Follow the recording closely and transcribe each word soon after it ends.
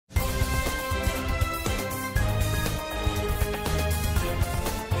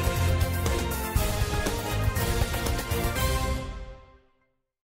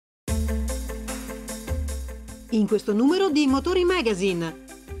In questo numero di Motori Magazine: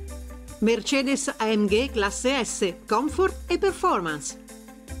 Mercedes AMG classe S, comfort e performance.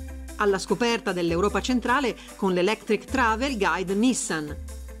 Alla scoperta dell'Europa centrale con l'Electric Travel Guide Nissan.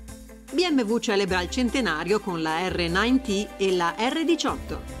 BMW celebra il centenario con la R9T e la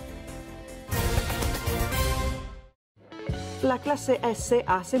R18. La classe S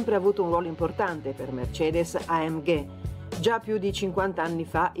ha sempre avuto un ruolo importante per Mercedes AMG. Già più di 50 anni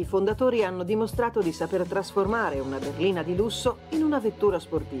fa i fondatori hanno dimostrato di saper trasformare una berlina di lusso in una vettura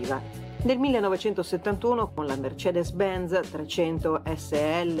sportiva. Nel 1971, con la Mercedes-Benz 300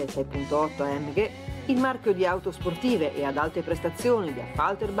 SL 6.8 AMG, il marchio di auto sportive e ad alte prestazioni di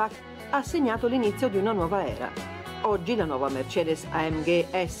Affalterbach ha segnato l'inizio di una nuova era. Oggi la nuova Mercedes AMG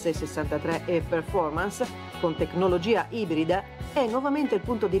S63 e Performance, con tecnologia ibrida, è nuovamente il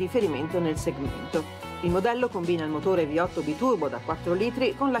punto di riferimento nel segmento. Il modello combina il motore V8 biturbo da 4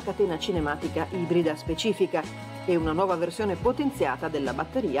 litri con la catena cinematica ibrida specifica e una nuova versione potenziata della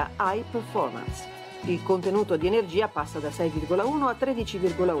batteria High Performance. Il contenuto di energia passa da 6,1 a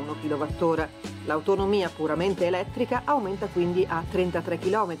 13,1 kWh. L'autonomia puramente elettrica aumenta quindi a 33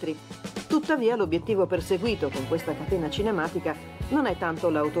 km. Tuttavia l'obiettivo perseguito con questa catena cinematica non è tanto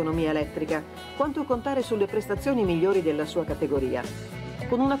l'autonomia elettrica, quanto contare sulle prestazioni migliori della sua categoria.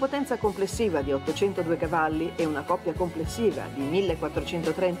 Con una potenza complessiva di 802 cavalli e una coppia complessiva di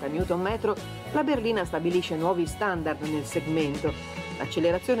 1430 Nm, la berlina stabilisce nuovi standard nel segmento.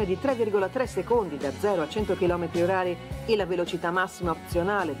 L'accelerazione di 3,3 secondi da 0 a 100 km/h e la velocità massima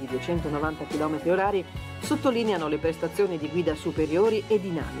opzionale di 290 km/h sottolineano le prestazioni di guida superiori e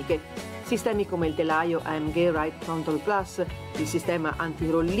dinamiche. Sistemi come il telaio AMG Ride Control Plus, il sistema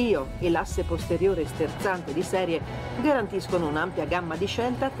antirollio e l'asse posteriore sterzante di serie garantiscono un'ampia gamma di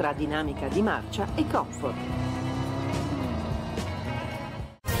scelta tra dinamica di marcia e comfort.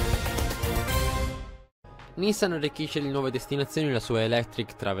 Nissan arricchisce di nuove destinazioni la sua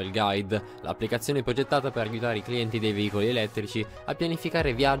Electric Travel Guide, l'applicazione progettata per aiutare i clienti dei veicoli elettrici a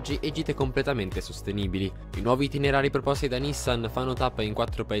pianificare viaggi e gite completamente sostenibili. I nuovi itinerari proposti da Nissan fanno tappa in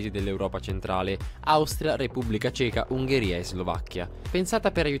 4 paesi dell'Europa centrale: Austria, Repubblica Ceca, Ungheria e Slovacchia.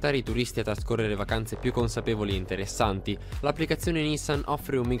 Pensata per aiutare i turisti a trascorrere vacanze più consapevoli e interessanti, l'applicazione Nissan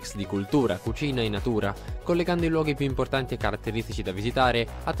offre un mix di cultura, cucina e natura, collegando i luoghi più importanti e caratteristici da visitare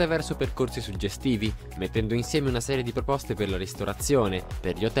attraverso percorsi suggestivi, mettendo insieme una serie di proposte per la ristorazione,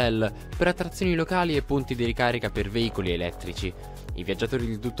 per gli hotel, per attrazioni locali e punti di ricarica per veicoli elettrici. I viaggiatori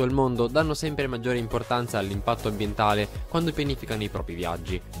di tutto il mondo danno sempre maggiore importanza all'impatto ambientale quando pianificano i propri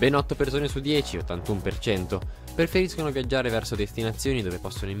viaggi. Ben 8 persone su 10, 81%, preferiscono viaggiare verso destinazioni dove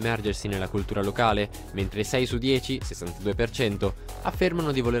possono immergersi nella cultura locale, mentre 6 su 10, 62%,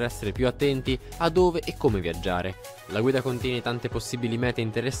 affermano di voler essere più attenti a dove e come viaggiare. La guida contiene tante possibili mete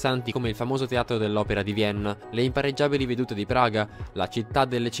interessanti come il famoso teatro dell'opera di Vienna, le impareggiabili vedute di Praga, la città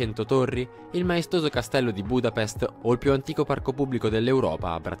delle 100 torri, il maestoso castello di Budapest o il più antico parco pubblico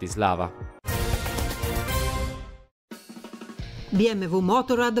dell'Europa a Bratislava. BMW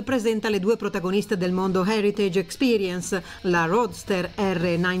Motorrad presenta le due protagoniste del mondo Heritage Experience, la Roadster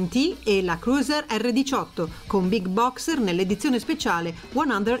R9T e la Cruiser R18, con Big Boxer nell'edizione speciale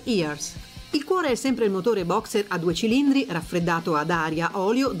 100 Years. Il cuore è sempre il motore boxer a 2 cilindri raffreddato ad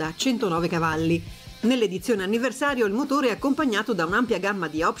aria-olio da 109 cavalli. Nell'edizione anniversario il motore è accompagnato da un'ampia gamma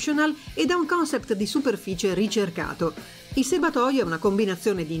di optional e da un concept di superficie ricercato. Il serbatoio è una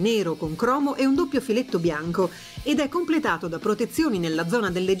combinazione di nero con cromo e un doppio filetto bianco ed è completato da protezioni nella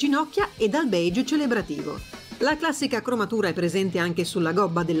zona delle ginocchia e dal beige celebrativo. La classica cromatura è presente anche sulla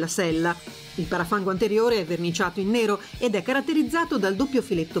gobba della sella. Il parafango anteriore è verniciato in nero ed è caratterizzato dal doppio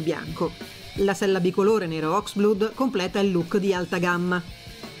filetto bianco. La sella bicolore nero Oxblood completa il look di alta gamma.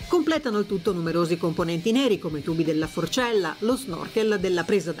 Completano il tutto numerosi componenti neri come i tubi della forcella, lo snorkel della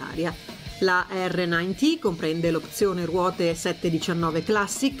presa d'aria. La R9T comprende l'opzione ruote 719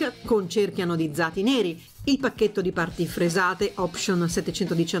 Classic con cerchi anodizzati neri, il pacchetto di parti fresate Option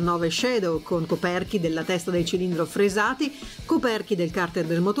 719 Shadow con coperchi della testa del cilindro fresati, coperchi del carter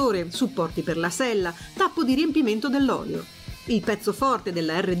del motore, supporti per la sella, tappo di riempimento dell'olio. Il pezzo forte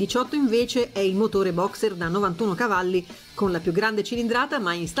della R18 invece è il motore boxer da 91 cavalli con la più grande cilindrata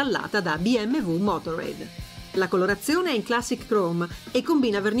mai installata da BMW Motorrad. La colorazione è in Classic Chrome e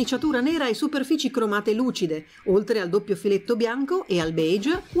combina verniciatura nera e superfici cromate lucide, oltre al doppio filetto bianco e al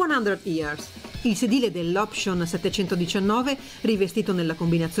beige 100 Years. Il sedile dell'Option 719, rivestito nella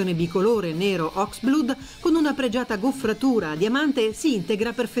combinazione bicolore nero Oxblood, con una pregiata goffratura a diamante, si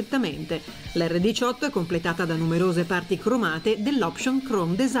integra perfettamente. L'R18 è completata da numerose parti cromate dell'Option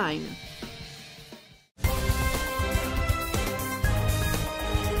Chrome Design.